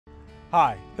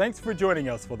Hi, thanks for joining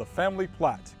us for the Family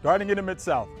Plot, Gardening in the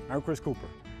Mid-South. I'm Chris Cooper.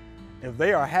 If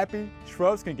they are happy,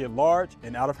 shrubs can get large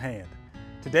and out of hand.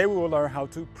 Today we will learn how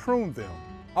to prune them.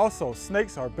 Also,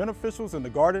 snakes are beneficials in the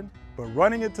garden, but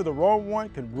running into the wrong one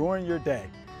can ruin your day.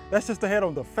 That's just ahead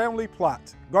on the Family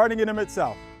Plot, Gardening in the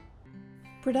Mid-South.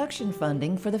 Production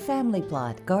funding for the Family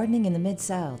Plot, Gardening in the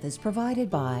Mid-South is provided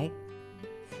by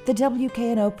the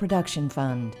WKNO Production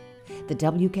Fund, the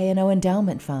WKNO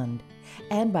Endowment Fund,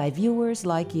 and by viewers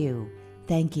like you.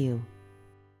 Thank you.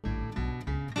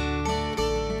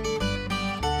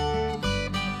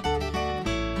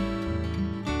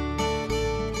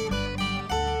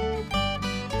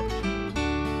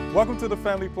 Welcome to the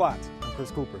Family Plot. I'm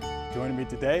Chris Cooper. Joining me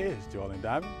today is Joellen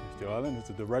Dimond. Joellen is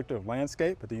the Director of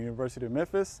Landscape at the University of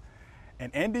Memphis.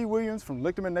 And Andy Williams from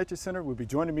Lichterman Nature Center will be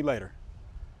joining me later.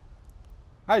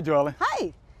 Hi, Joellen.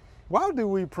 Hi. Why do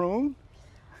we prune?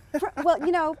 Well,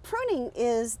 you know, pruning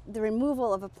is the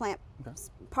removal of a plant,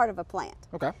 part of a plant.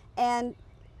 Okay. And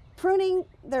pruning,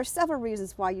 there are several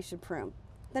reasons why you should prune.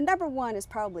 The number one is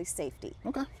probably safety.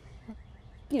 Okay.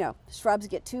 You know, shrubs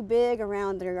get too big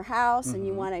around your house and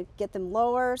you want to get them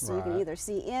lower so you can either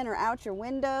see in or out your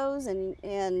windows,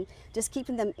 and just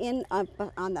keeping them in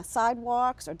on the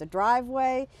sidewalks or the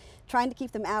driveway, trying to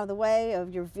keep them out of the way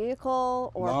of your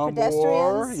vehicle or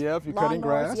pedestrians. Yeah, if you're cutting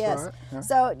grass. Yes. Right. Yeah.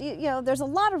 So, you know, there's a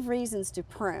lot of reasons to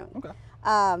prune.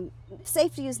 Okay.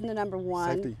 Safety is the number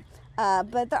one. Safety.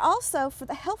 But they're also for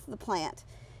the health of the plant.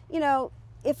 You know,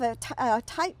 if a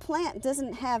tight plant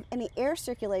doesn't have any air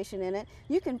circulation in it,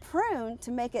 you can prune to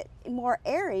make it more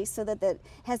airy so that it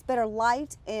has better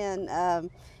light and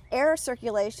air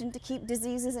circulation to keep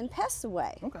diseases and pests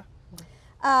away. Okay.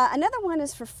 Another one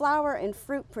is for flower and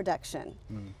fruit production.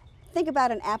 Think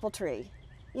about an apple tree.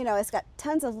 You know, it's got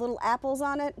tons of little apples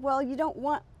on it. Well, you don't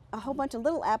want a whole bunch of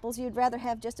little apples. You'd rather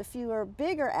have just a fewer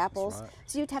bigger apples.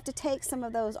 So you'd have to take some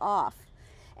of those off.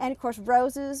 And of course,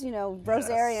 roses, you know,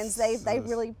 rosarians, they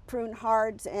really prune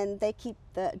hard, and they keep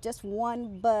just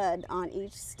one bud on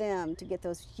each stem to get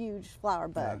those huge flower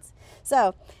buds.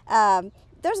 So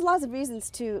there's lots of reasons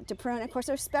to prune. Of course,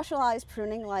 there's specialized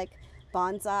pruning like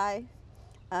bonsai,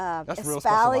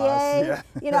 espalier.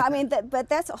 You know, I mean, but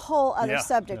that's a whole other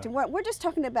subject. And we're just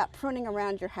talking about pruning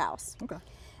around your house. Okay.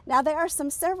 Now, there are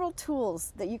several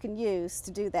tools that you can use to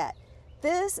do that.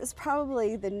 This is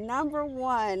probably the number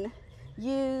one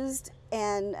used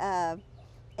and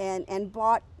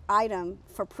bought item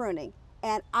for pruning,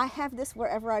 and I have this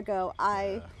wherever I go.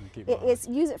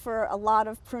 Use it for a lot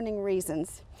of pruning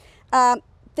reasons.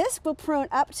 This will prune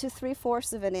up to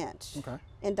 3/4 of an inch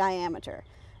in diameter.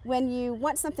 When you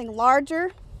want something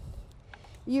larger,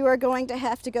 you are going to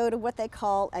have to go to what they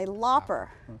call a lopper,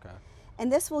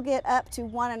 and this will get up to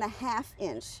 1.5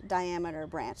 inch diameter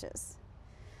branches.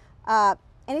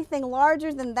 Anything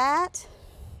larger than that,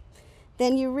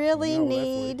 then you really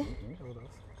need,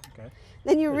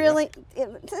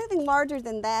 anything larger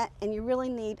than that, and you really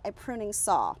need a pruning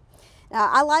saw. Now,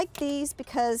 I like these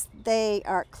because they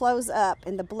are close up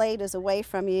and the blade is away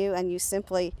from you, and you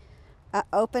simply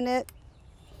open it.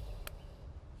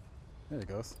 There it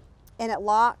goes. And it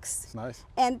locks. It's nice.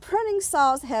 And pruning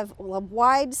saws have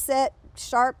wide set,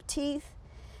 sharp teeth,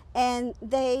 and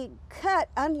they cut,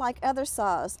 unlike other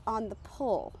saws, on the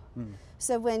pull.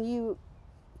 So when you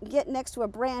get next to a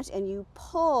branch and you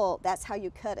pull, that's how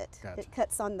you cut it. Gotcha. It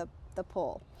cuts on the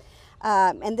pull.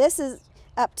 And this is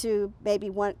up to maybe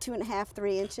 2.5,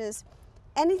 3 inches.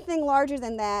 Anything larger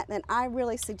than that, then I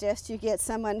really suggest you get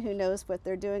someone who knows what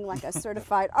they're doing, like a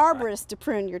certified arborist, to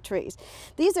prune your trees.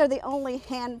 These are the only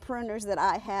hand pruners that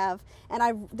I have,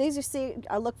 and these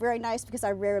look very nice because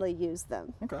I rarely use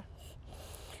them. Okay.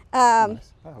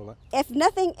 Nice. If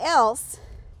nothing else,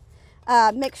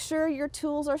 make sure your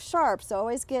tools are sharp. So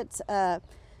always get a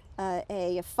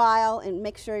file and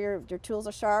make sure your tools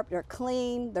are sharp, they're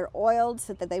clean, they're oiled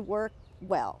so that they work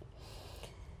well.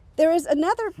 There is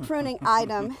another pruning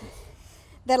item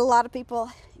that a lot of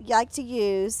people like to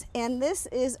use, and this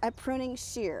is a pruning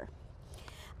shear.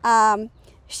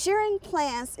 Shearing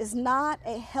plants is not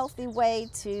a healthy way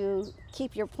to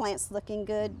keep your plants looking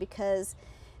good because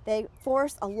they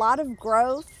force a lot of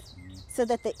growth so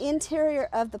that the interior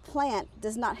of the plant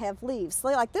does not have leaves. So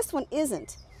like this one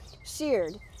isn't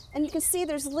sheared, and you can see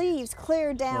there's leaves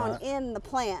clear down in the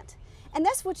plant. And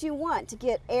that's what you want, to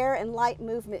get air and light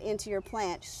movement into your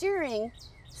plant. Shearing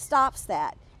stops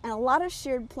that, and a lot of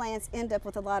sheared plants end up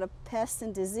with a lot of pests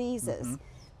and diseases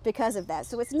because of that.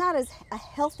 So it's not as a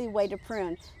healthy way to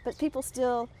prune, but people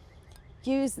still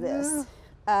use this.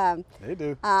 They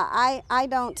do. I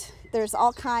don't. There's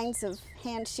all kinds of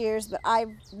hand shears, but I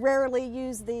rarely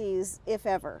use these, if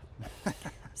ever.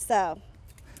 So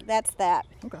that's that.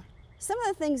 Okay. Some of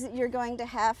the things that you're going to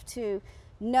have to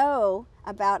know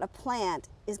about a plant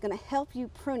is going to help you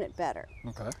prune it better.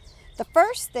 Okay. The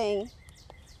first thing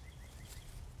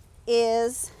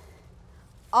is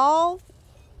all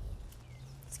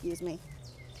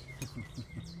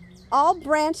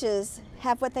branches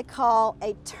have what they call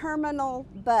a terminal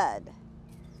bud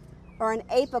or an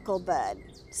apical bud,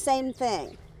 same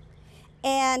thing.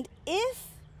 And if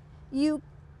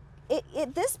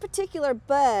this particular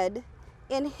bud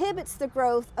inhibits the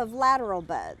growth of lateral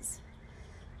buds.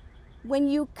 When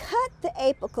you cut the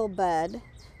apical bud,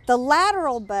 the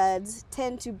lateral buds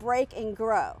tend to break and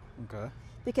grow. Okay.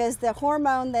 Because the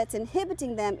hormone that's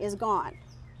inhibiting them is gone.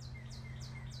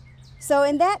 So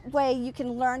in that way, you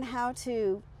can learn how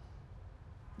to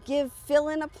fill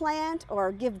in a plant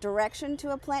or give direction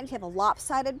to a plant. If you have a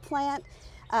lopsided plant,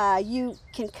 you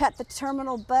can cut the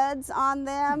terminal buds on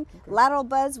them. Okay. Lateral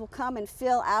buds will come and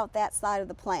fill out that side of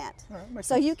the plant. All right,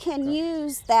 so sense. you can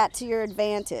use that to your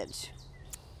advantage.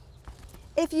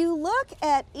 If you look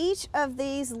at each of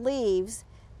these leaves,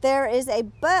 there is a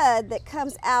bud that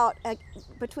comes out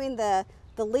between the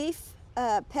leaf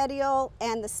petiole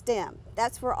and the stem.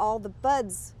 That's where all the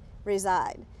buds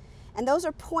reside. And those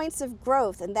are points of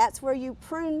growth, and that's where you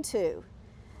prune to.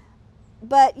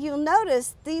 But you'll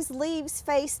notice these leaves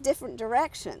face different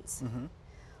directions. Mm-hmm.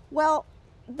 Well,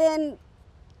 then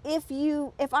if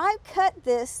I cut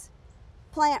this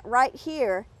plant right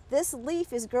here, this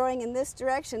leaf is growing in this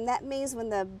direction. That means when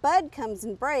the bud comes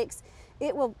and breaks,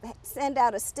 it will send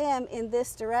out a stem in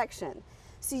this direction.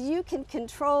 So you can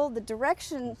control the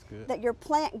direction that your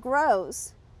plant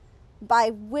grows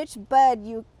by which bud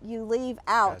you leave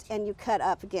out. Gotcha. And you cut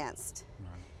up against. Right.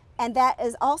 And that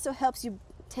also helps you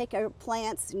take our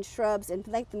plants and shrubs and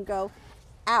make them go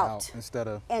out instead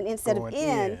of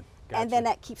in. Gotcha. And then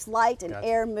that keeps light and Gotcha.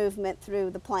 Air movement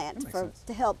through the plant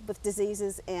to help with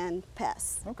diseases and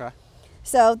pests. Okay.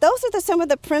 So those are some of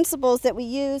the principles that we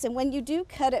use, and when you do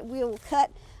cut it, we'll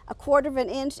cut 1/4 of an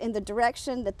inch in the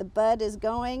direction that the bud is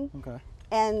going. Okay.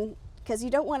 And because you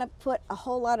don't want to put a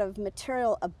whole lot of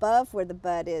material above where the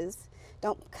bud is,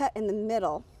 don't cut in the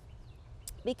middle,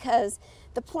 because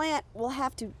the plant will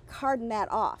have to harden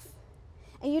that off.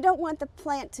 And you don't want the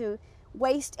plant to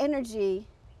waste energy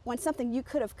when something you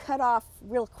could have cut off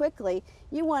real quickly.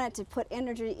 You want it to put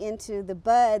energy into the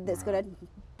bud that's going to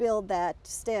build that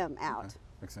stem out. Okay.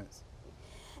 Makes sense.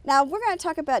 Now we're going to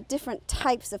talk about different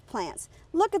types of plants.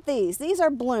 Look at these. These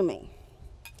are blooming.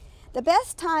 The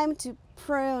best time to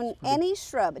prune any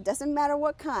shrub, it doesn't matter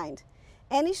what kind,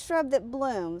 any shrub that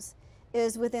blooms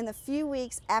is within a few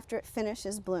weeks after it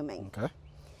finishes blooming. Okay.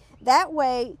 That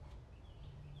way,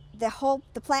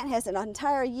 the plant has an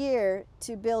entire year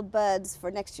to build buds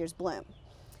for next year's bloom.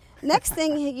 Next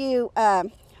thing you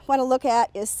want to look at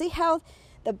is see how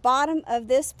the bottom of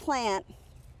this plant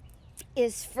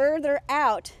is further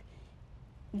out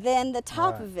than the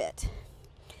top of it.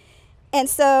 And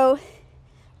so,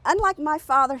 unlike my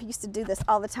father, who used to do this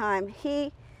all the time,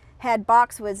 he had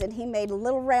boxwoods and he made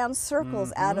little round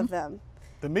circles out of them.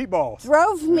 The meatballs.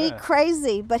 Drove me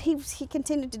crazy, but he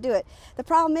continued to do it. The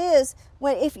problem is,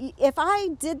 if I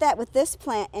did that with this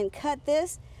plant and cut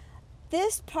this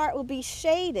part will be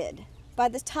shaded by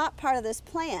the top part of this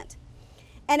plant,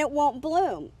 and it won't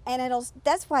bloom. And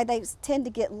that's why they tend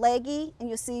to get leggy, and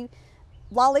you'll see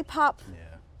lollipop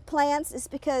plants. It's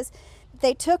because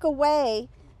they took away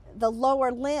the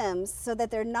lower limbs so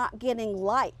that they're not getting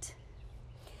light.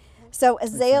 So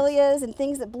azaleas and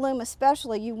things that bloom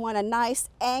especially, you want a nice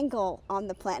angle on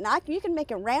the plant. Now you can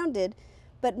make it rounded,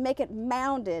 but make it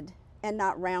mounded and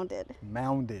not rounded.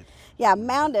 Mounded. Yeah,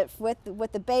 mounded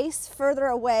with the base further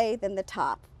away than the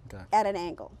top at an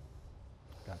angle.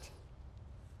 Gotcha.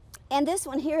 And this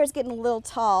one here is getting a little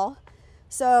tall.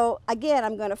 So again,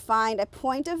 I'm going to find a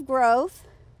point of growth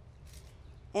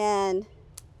and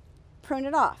prune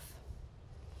it off.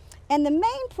 And the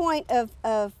main point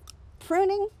of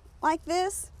pruning like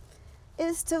this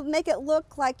is to make it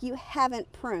look like you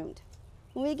haven't pruned.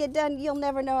 When we get done, you'll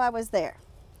never know I was there.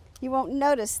 You won't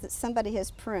notice that somebody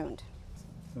has pruned.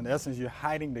 So in essence, you're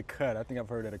hiding the cut. I think I've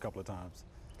heard that a couple of times.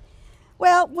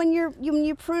 Well, when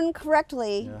you prune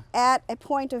correctly at a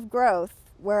point of growth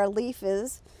where a leaf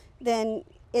is, then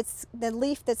the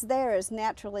leaf that's there is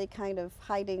naturally kind of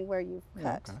hiding where you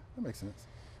cut. Okay, that makes sense.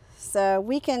 So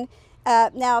we can,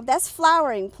 now that's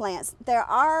flowering plants. There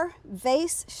are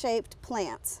vase-shaped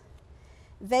plants.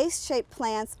 Vase-shaped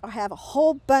plants have a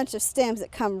whole bunch of stems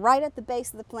that come right at the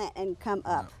base of the plant and come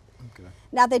up. Okay.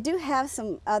 Now they do have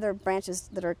some other branches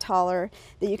that are taller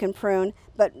that you can prune,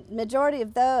 but majority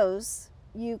of those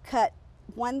you cut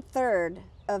 1/3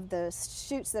 of the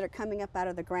shoots that are coming up out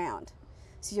of the ground.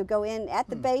 So you'll go in at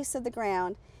the base of the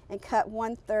ground and cut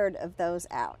 1/3 of those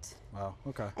out. Wow,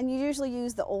 okay. And you usually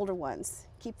use the older ones,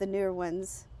 keep the newer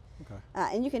ones. Okay.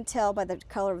 And you can tell by the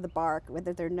color of the bark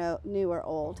whether they're new or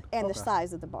old, and the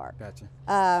size of the bark. Gotcha.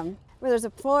 Where there's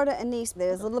a Florida anise,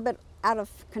 there's a little bit out of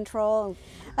control.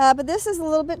 But this is a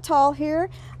little bit tall here.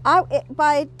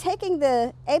 By taking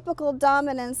the apical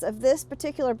dominance of this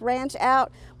particular branch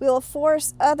out, we will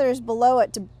force others below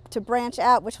it to branch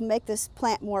out, which will make this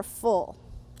plant more full.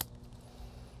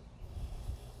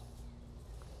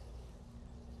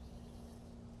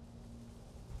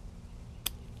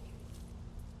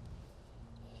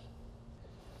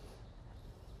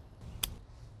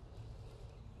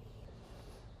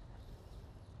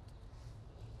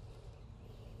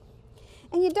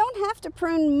 And you don't have to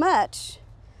prune much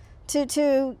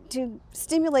to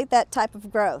stimulate that type of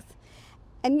growth.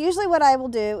 And usually what I will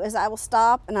do is I will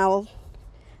stop and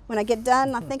when I get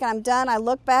done, I think I'm done, I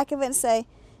look back at it and say,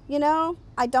 you know,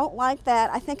 I don't like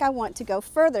that. I think I want to go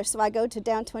further. So I go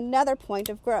down to another point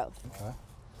of growth. Okay.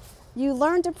 You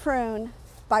learn to prune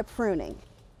by pruning.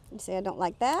 You say, I don't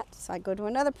like that, so I go to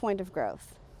another point of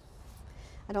growth.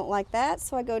 I don't like that,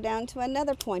 so I go down to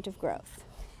another point of growth,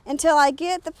 until I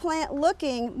get the plant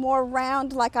looking more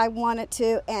round like I want it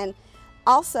to. And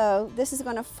also, this is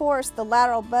going to force the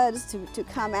lateral buds to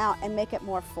come out and make it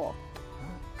more full.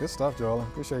 Good stuff, Joellen.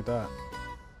 Appreciate that.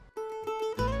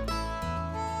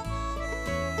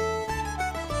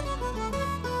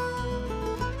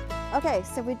 Okay,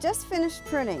 so we just finished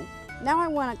pruning. Now I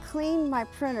want to clean my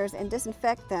pruners and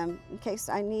disinfect them in case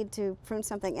I need to prune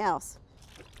something else.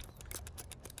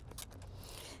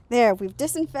 There, we've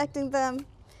disinfected them.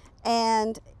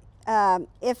 And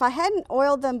if I hadn't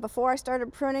oiled them before I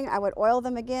started pruning, I would oil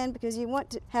them again, because you want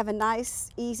to have a nice,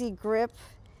 easy grip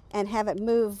and have it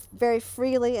move very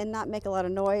freely and not make a lot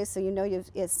of noise, so you know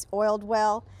it's oiled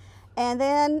well. And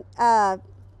then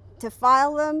to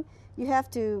file them, you have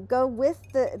to go with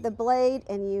the blade,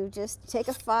 and you just take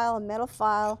a metal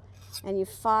file, and you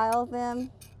file them.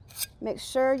 Make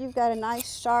sure you've got a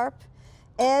nice sharp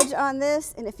edge on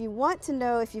this, and if you want to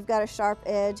know if you've got a sharp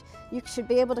edge, you should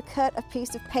be able to cut a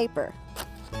piece of paper.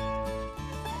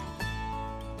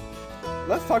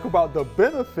 Let's talk about the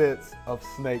benefits of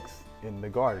snakes in the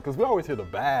garden, because we always hear the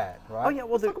bad, right? Oh yeah,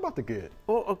 well, let's talk about the good.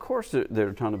 Well, of course there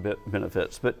are a ton of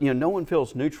benefits, but you know, no one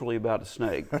feels neutrally about a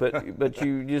snake, but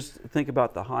you just think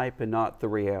about the hype and not the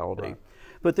reality. Right.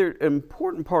 But they're an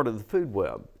important part of the food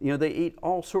web. You know, they eat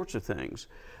all sorts of things.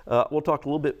 We'll talk a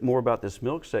little bit more about this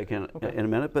milk snake in a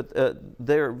minute, but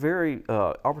they're very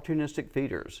opportunistic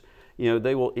feeders. You know,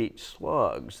 they will eat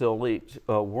slugs, they'll eat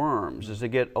worms. As they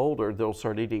get older, they'll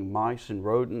start eating mice and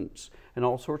rodents and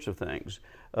all sorts of things.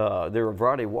 There are a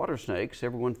variety of water snakes.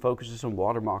 Everyone focuses on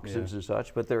water moccasins and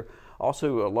such, but there are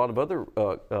also a lot of other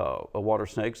water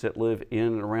snakes that live in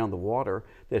and around the water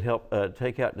that help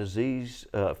take out diseased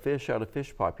fish out of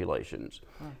fish populations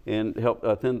and help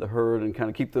thin the herd and kind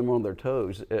of keep them on their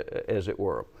toes, as it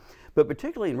were. But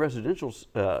particularly in residential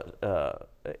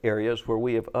areas where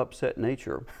we have upset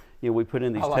nature, you know, we put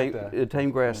in these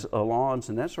tame grass lawns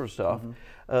and that sort of stuff.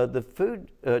 The food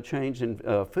chains and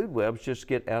food webs just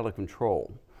get out of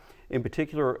control. In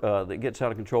particular, that gets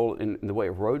out of control in the way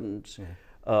of rodents.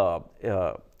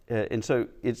 And so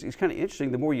it's kind of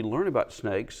interesting. The more you learn about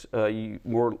snakes,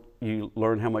 more you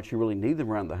learn how much you really need them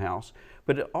around the house.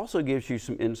 But it also gives you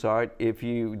some insight if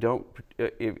you don't,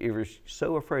 if you're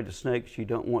so afraid of snakes you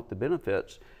don't want the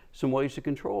benefits, some ways to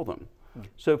control them.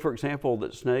 So, for example,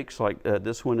 that snakes like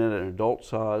this one in an adult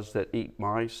size that eat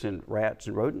mice and rats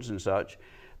and rodents and such,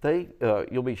 they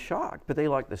you'll be shocked, but they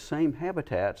like the same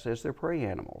habitats as their prey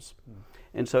animals.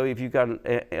 And so, if you've got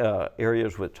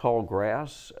areas with tall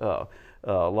grass, a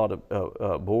lot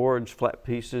of boards, flat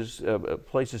pieces,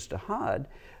 places to hide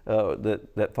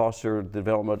that foster the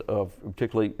development of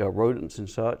particularly rodents and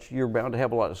such, you're bound to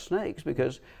have a lot of snakes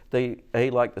because they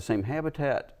like the same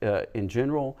habitat in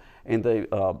general, and they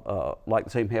like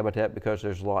the same habitat because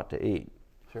there's a lot to eat.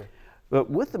 Sure. But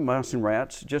with the mice and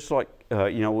rats, just like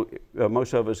you know,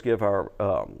 most of us give our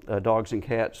dogs and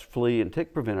cats flea and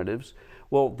tick preventatives.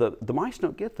 Well, the mice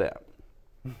don't get that,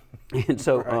 and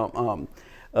so.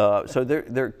 So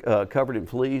they're covered in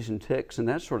fleas and ticks and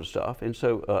that sort of stuff. And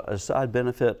so a side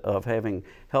benefit of having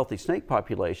healthy snake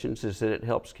populations is that it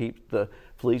helps keep the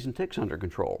fleas and ticks under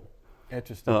control.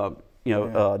 Interesting. You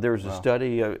know, there's a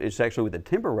study, it's actually with the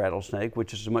timber rattlesnake,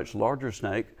 which is a much larger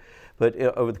snake, but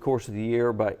over the course of the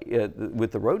year,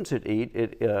 with the rodents it eat,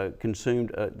 it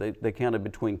consumed, they counted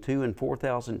between 2,000 and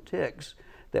 4,000 ticks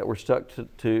that were stuck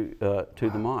to the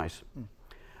mice.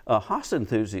 Hosta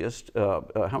enthusiast,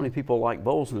 how many people like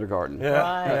bowls in their garden? Yeah,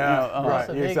 Right. yeah, right. That's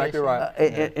a You're big exactly issue.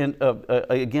 right. And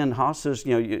again, hostas,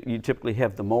 you typically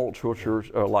have the mulch, which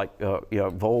are like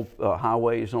vole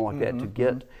highways and all like that to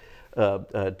get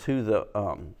to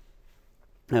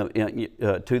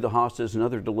the hostas and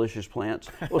other delicious plants.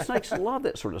 Well, snakes love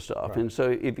that sort of stuff, Right. and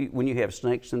so when you have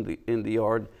snakes in the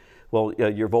yard, well,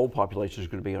 your vole population is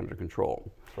going to be under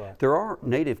control. Right. There are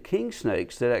native king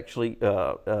snakes that actually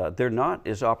they're not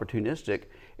as opportunistic.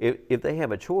 If they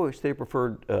have a choice, they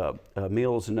prefer a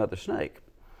meal as another snake.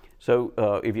 So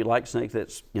if you like snakes,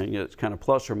 that's it's kind of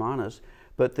plus or minus.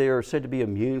 But they are said to be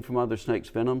immune from other snakes'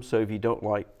 venom. So if you don't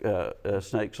like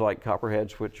snakes like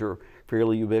copperheads, which are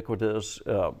fairly ubiquitous,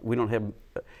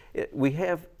 we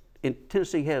have in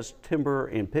Tennessee has timber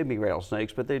and pygmy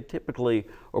rattlesnakes, but they typically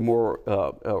are more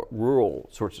rural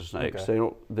sorts of snakes. Okay.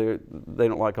 They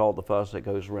don't like all the fuss that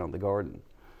goes around the garden.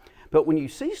 But when you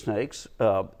see snakes,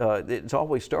 it's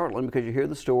always startling because you hear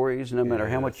the stories, and no matter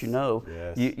how much you know,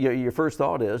 your first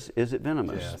thought is it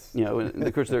venomous? Yes. And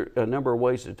of course there are a number of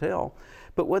ways to tell.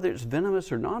 But whether it's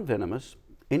venomous or non-venomous,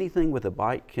 anything with a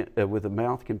bite, with a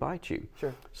mouth, can bite you.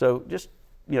 Sure. So just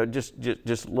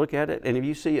look at it, and if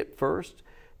you see it first,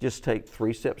 just take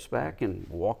 3 steps back and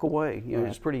walk away.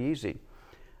 It's pretty easy.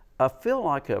 I feel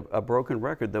like a broken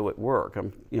record though at work.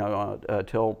 I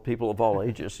tell people of all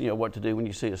ages, what to do when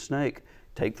you see a snake.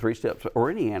 Take 3 steps, or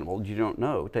any animal you don't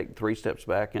know. Take 3 steps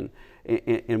back and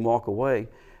walk away.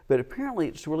 But apparently,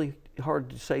 it's really hard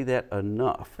to say that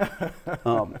enough.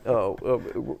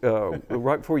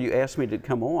 Right before you asked me to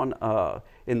come on,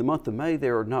 in the month of May,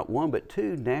 there are not 1 but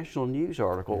 2 national news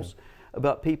articles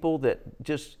about people that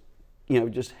just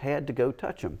had to go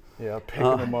touch them. Yeah,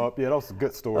 picking them up. Yeah, those are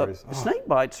good stories. Snake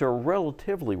bites are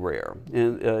relatively rare,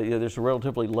 and there's a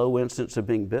relatively low incidence of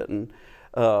being bitten.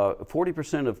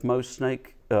 40% of most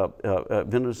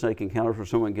venomous snake encounters where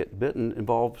someone gets bitten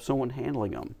involve someone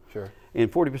handling them. Sure. And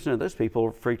 40% of those people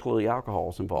are frequently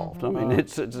alcohol's involved. I mean,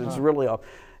 it's really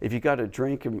if you got to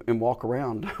drink and walk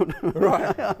around,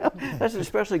 right? That's an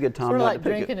especially good time. Sort of like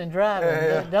drinking and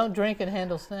driving. Don't drink and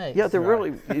handle snakes. Yeah,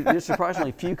 there's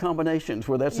surprisingly few combinations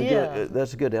where that's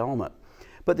a good element.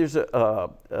 But there's a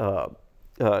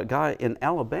guy in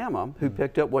Alabama who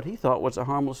picked up what he thought was a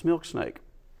harmless milk snake.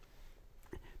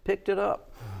 Picked it up.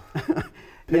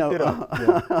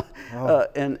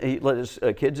 And he let his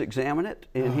kids examine it,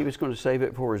 and he was going to save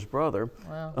it for his brother.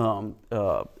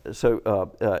 Wow.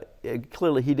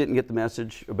 Clearly he didn't get the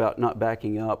message about not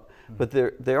backing up, but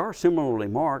they are similarly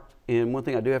marked. And one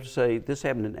thing I do have to say, this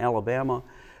happened in Alabama,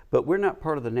 but we're not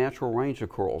part of the natural range of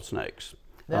coral snakes.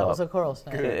 That was a coral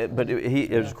snake. But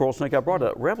it was a coral snake. I brought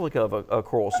a replica of a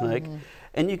coral snake,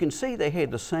 and you can see they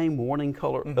had the same warning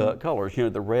colors,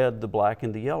 the red, the black,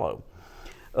 and the yellow.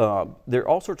 There are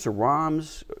all sorts of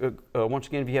rhymes. Once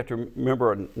again, if you have to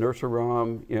remember a nursery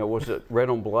rhyme, was it red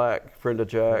on black, friend of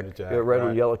Jack, red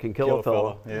on yellow can kill a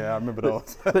fellow. Yeah, I remember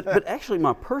those. but actually,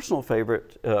 my personal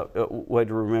favorite way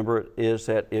to remember it is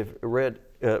that if red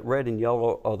and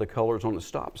yellow are the colors on the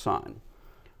stop sign,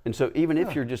 and so even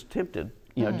if you're just tempted,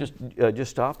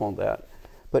 just stop on that.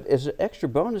 But as an extra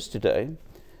bonus today,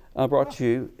 I brought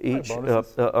you each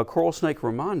a coral snake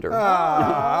reminder.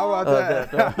 How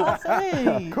about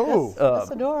that? Cool.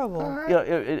 That's adorable. Yeah,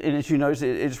 and as you notice,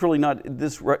 it's really not,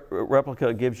 this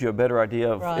replica gives you a better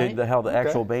idea of how the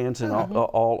actual bands and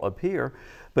all appear.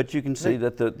 But you can see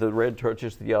that the red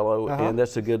touches the yellow, and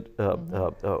that's a good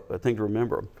thing to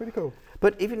remember. Pretty cool.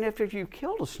 But even after you've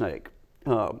killed a snake,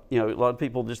 a lot of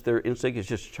people, their instinct is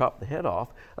just to chop the head off.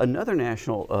 Another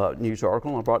national news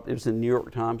article, it was in the New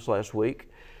York Times last week,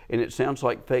 and it sounds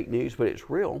like fake news, but it's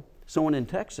real. Someone in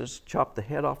Texas chopped the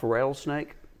head off a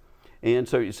rattlesnake, and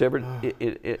so he severed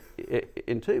it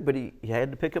in 2, but he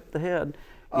had to pick up the head.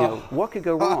 What could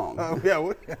go wrong?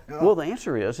 Well, the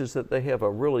answer is that they have a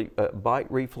really bite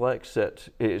reflex that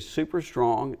is super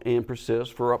strong and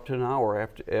persists for up to an hour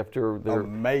after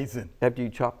you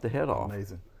chop the head off.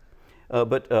 Amazing.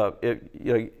 But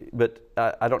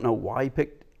I don't know why he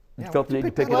felt the need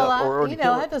to pick it up or to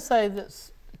kill it. I have to say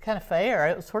that's kind of fair.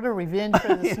 It was sort of revenge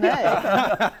for the snake.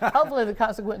 Hopefully the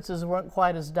consequences weren't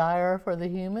quite as dire for the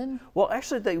human. Well,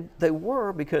 actually they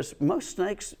were, because most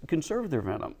snakes conserve their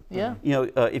venom. Yeah.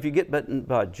 If you get bitten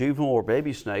by a juvenile or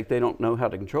baby snake, they don't know how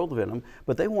to control the venom,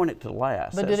 but they want it to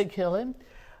last. But did it kill him?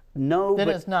 No. Then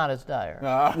it's not as dire.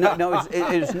 No,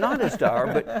 it's not as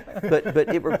dire, but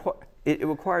it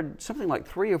required something like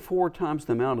 3 or 4 times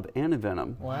the amount of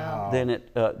antivenom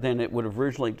than it would have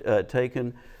originally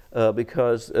taken.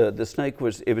 Because the snake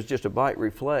was just a bite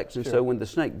reflex, and so when the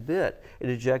snake bit, it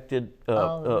ejected a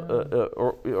lot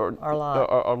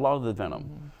of the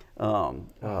venom.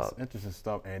 That's interesting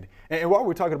stuff, Andy. And while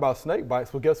we're talking about snake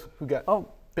bites, well, guess who got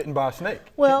bitten by a snake?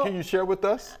 Well, can you share with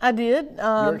us? I did.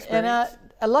 Your experience?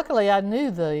 And luckily I knew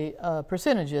the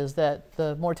percentages, that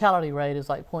the mortality rate is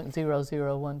like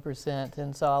 0.001%,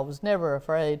 and so I was never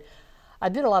afraid. I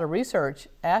did a lot of research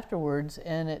afterwards,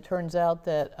 and it turns out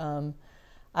that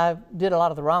I did a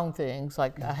lot of the wrong things.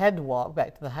 Like I had to walk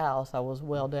back to the house. I was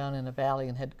well down in a valley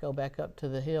and had to go back up to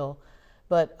the hill.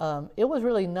 But it was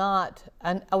really not,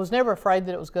 I was never afraid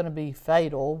that it was going to be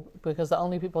fatal, because the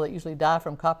only people that usually die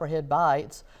from copperhead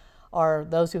bites are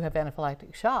those who have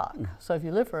anaphylactic shock. So if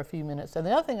you live for a few minutes. And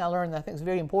the other thing I learned that I think is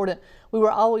very important, we were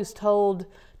always told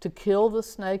to kill the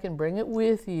snake and bring it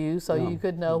with you so you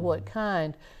could know what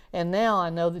kind. And now I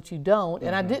know that you don't,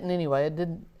 and I didn't anyway. I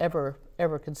didn't ever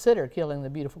consider killing the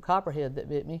beautiful copperhead that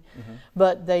bit me.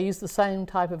 But they use the same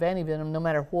type of antivenom no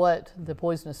matter what the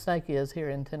poisonous snake is here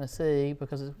in Tennessee,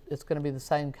 because it's going to be the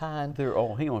same kind. They're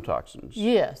all hemotoxins.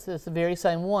 Yes, it's the very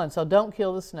same one. So don't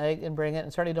kill the snake and bring it,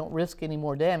 and certainly don't risk any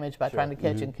more damage by trying to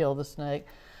catch and kill the snake,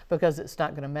 because it's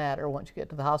not going to matter once you get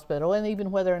to the hospital. And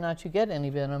even whether or not you get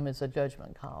antivenom is a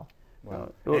judgment call.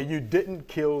 Wow. And you didn't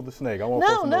kill the snake?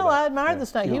 No, I admired the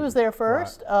snake. He was there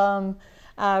first. Right.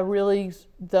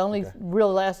 The only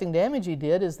real lasting damage he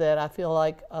did is that I feel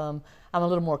like I'm a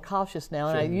little more cautious now,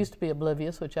 and I used to be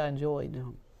oblivious, which I enjoyed.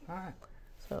 All right.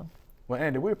 So. Well,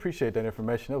 Andy, we appreciate that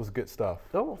information. That was good stuff.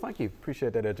 Oh, well, thank you.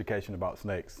 Appreciate that education about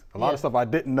snakes. A lot of stuff I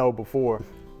didn't know before,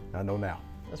 I know now.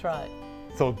 That's right.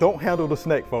 So don't handle the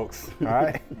snake, folks. All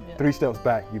right? 3 steps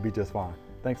back, you'll be just fine.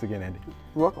 Thanks again, Andy.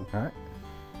 You're welcome. All right.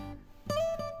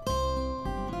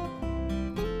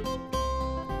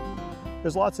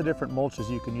 There's lots of different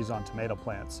mulches you can use on tomato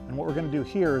plants, and what we're going to do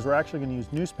here is we're actually going to use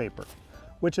newspaper,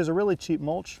 which is a really cheap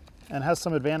mulch and has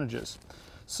some advantages.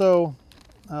 So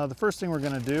the first thing we're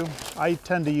going to do, I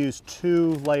tend to use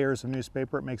 2 layers of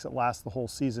newspaper. It makes it last the whole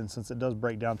season, since it does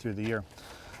break down through the year.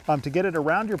 To get it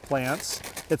around your plants,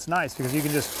 it's nice because you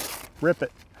can just rip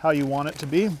it how you want it to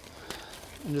be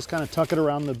and just kind of tuck it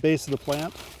around the base of the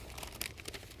plant.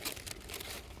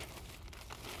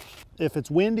 If it's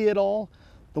windy at all,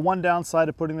 the one downside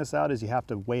of putting this out is you have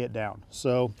to weigh it down.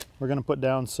 So we're going to put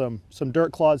down some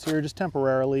dirt clods here just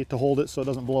temporarily to hold it so it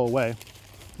doesn't blow away.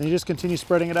 And you just continue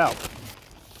spreading it out.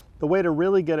 The way to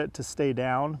really get it to stay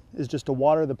down is just to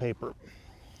water the paper.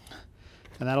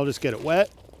 And that'll just get it wet,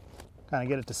 kind of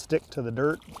get it to stick to the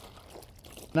dirt.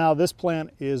 Now this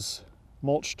plant is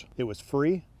mulched. It was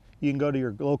free. You can go to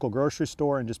your local grocery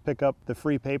store and just pick up the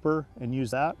free paper and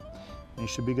use that. And you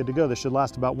should be good to go. This should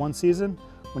last about 1 season.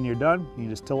 When you're done, you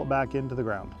just till it back into the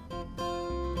ground.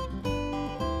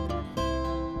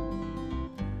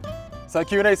 So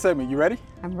Q&A segment, you ready?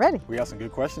 I'm ready. We got some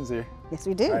good questions here. Yes,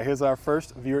 we do. All right, here's our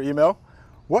first viewer email.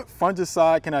 What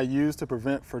fungicide can I use to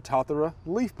prevent Phytophthora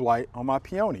leaf blight on my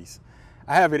peonies?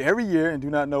 I have it every year and do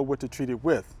not know what to treat it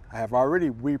with. I have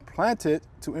already replanted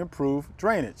to improve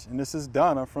drainage, and this is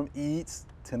Donna from Eads,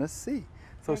 Tennessee.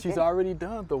 So she's already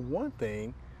done the one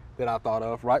thing that I thought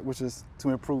of, right, which is to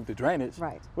improve the drainage.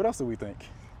 Right. What else do we think?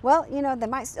 Well, you know, they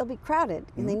might still be crowded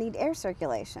and they need air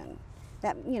circulation.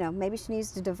 That, you know, maybe she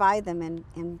needs to divide them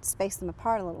and space them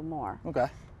apart a little more. Okay.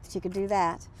 She could do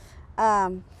that.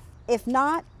 If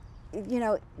not, you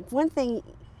know, one thing,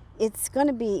 it's going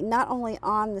to be not only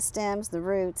on the stems, the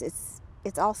roots,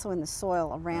 it's also in the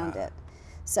soil around it.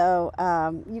 So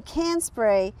you can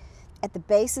spray at the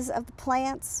bases of the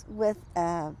plants with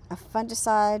a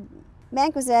fungicide,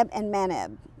 mancozeb and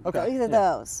maneb. Okay. Either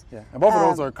those. Yeah, and both of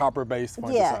those are copper-based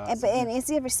fungicides. Yeah, and it's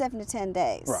every 7 to 10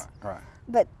 days. Right, right.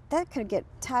 But that could get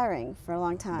tiring for a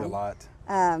long time. A lot.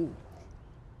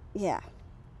 Yeah.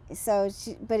 So,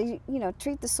 but you know,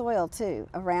 treat the soil too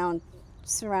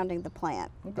surrounding the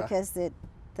plant, because the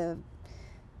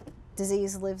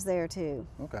disease lives there too.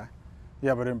 Okay.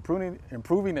 Yeah, but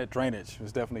improving that drainage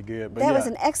was definitely good. But that was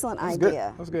an excellent idea.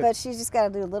 That was good. But she's just got to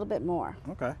do a little bit more.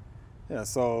 Okay. Yeah.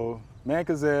 So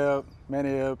mancozeb,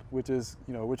 maneb,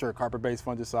 which are copper-based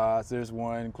fungicides. There's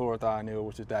one chlorothianil,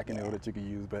 which is daconil that you can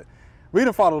use. But read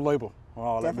and follow the label on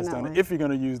all that, Ms. Donna, if you're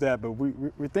going to use that. But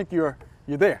we think you're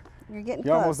there. You're getting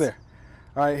You're close. almost there.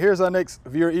 All right. Here's our next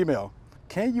viewer email.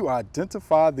 Can you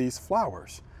identify these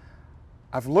flowers?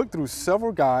 I've looked through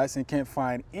several guides and can't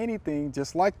find anything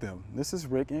just like them. This is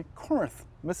Rick in Corinth,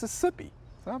 Mississippi.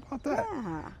 So how about that?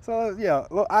 Yeah. So yeah,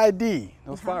 a little ID,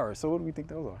 those flowers. So what do we think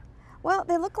those are? Well,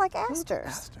 they look like asters.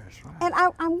 Asters, right. And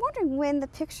I'm wondering when the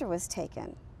picture was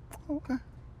taken. Okay.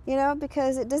 You know,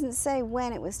 because it doesn't say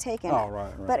when it was taken. Oh,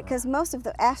 right. But because most of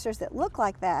the asters that look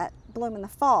like that bloom in the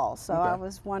fall. So I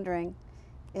was wondering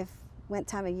if what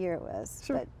time of year it was.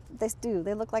 Sure. But they do.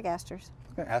 They look like asters.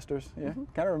 Okay, asters, yeah.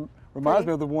 Kind of reminds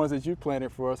me of the ones that you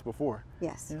planted for us before.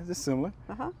 Yes. Yeah, just similar.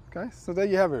 Uh-huh. Okay, so there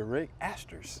you have it, Rick.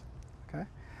 Asters. Okay.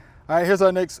 All right, here's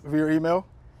our next viewer email.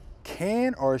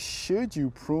 Can or should you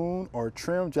prune or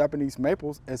trim Japanese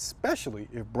maples, especially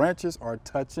if branches are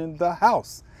touching the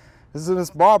house? This is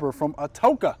Miss Barbara from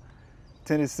Atoka,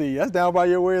 Tennessee. That's down by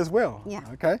your way as well. Yeah.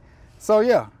 Okay. So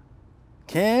yeah,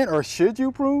 can or should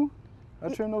you prune or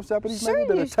trim those Japanese maples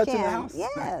that are touching the house?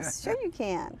 Yes, sure you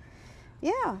can.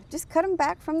 Yeah, just cut them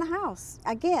back from the house.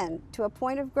 Again, to a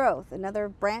point of growth, another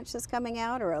branch is coming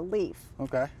out or a leaf.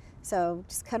 Okay. So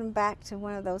just cut them back to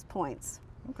one of those points.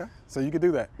 Okay. So you can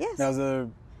do that. Yes. Now, is it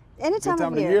Any good time time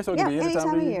of of the year. year? So it Yeah, can be any time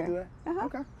of the year you year. can do that? Uh-huh.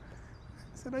 Okay.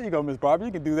 So there you go, Miss Barbara.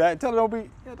 You can do that. Tell her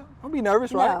don't be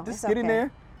nervous, right? No, Just it's get in okay.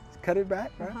 there, just cut it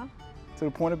back, right? Uh-huh. To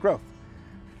the point of growth.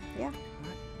 Yeah,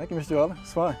 Thank you, Ms. Joellen.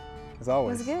 It's fun, as it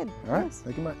always. was good. All right. Yes.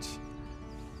 Thank you much.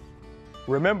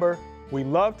 Remember, we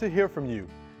love to hear from you.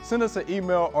 Send us an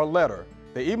email or letter.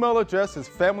 The email address is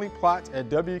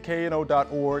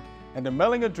familyplot@wkno.org, and the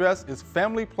mailing address is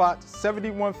Family Plot,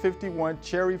 7151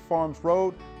 Cherry Farms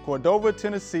Road, Cordova,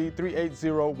 Tennessee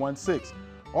 38016.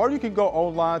 Or you can go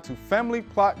online to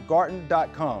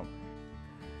familyplotgarden.com.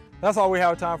 That's all we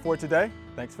have time for today.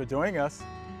 Thanks for joining us.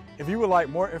 If you would like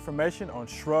more information on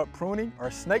shrub pruning or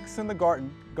snakes in the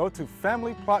garden, go to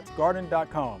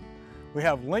familyplotgarden.com. We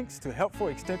have links to helpful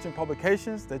extension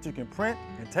publications that you can print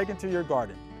and take into your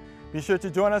garden. Be sure to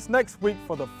join us next week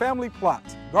for the Family Plot,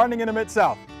 Gardening in the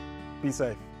Mid-South. Be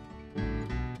safe.